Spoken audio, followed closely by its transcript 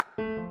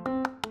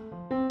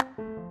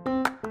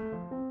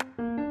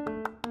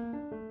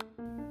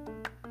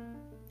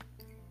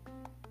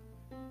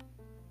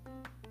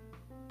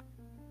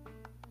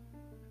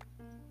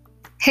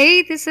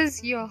Hey, this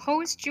is your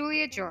host,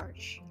 Julia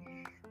George,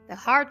 the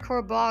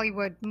hardcore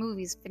Bollywood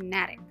movies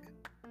fanatic.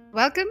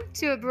 Welcome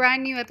to a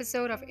brand new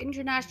episode of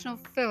International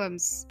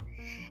Films.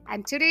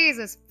 And today is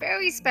a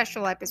very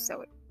special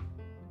episode.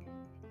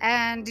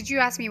 And did you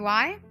ask me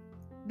why?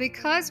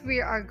 Because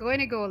we are going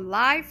to go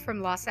live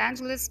from Los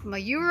Angeles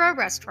Mayura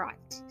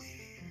Restaurant.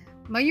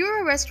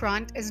 Mayura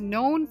Restaurant is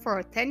known for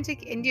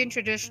authentic Indian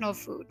traditional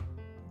food.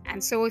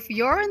 And so if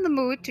you're in the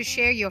mood to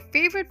share your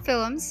favorite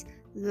films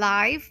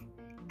live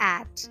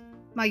at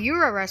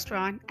Mayura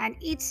Restaurant and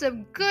eat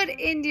some good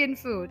Indian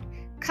food,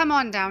 come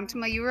on down to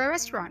Mayura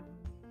Restaurant.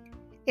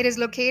 It is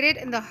located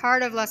in the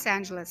heart of Los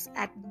Angeles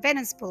at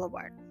Venice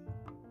Boulevard.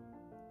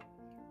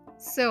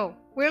 So,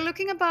 we're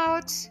looking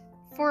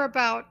for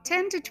about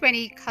 10 to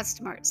 20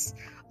 customers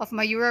of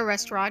Mayura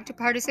Restaurant to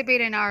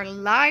participate in our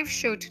live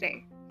show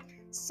today.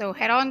 So,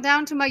 head on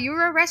down to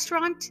Mayura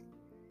Restaurant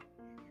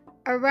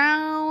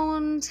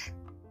around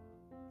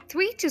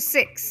 3 to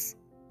 6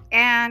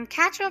 and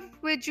catch up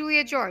with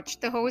Julia George,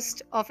 the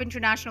host of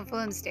International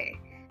Films Day,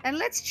 and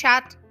let's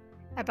chat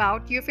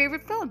about your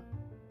favorite film.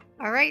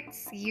 All right,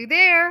 see you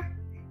there.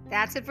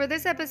 That's it for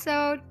this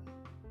episode.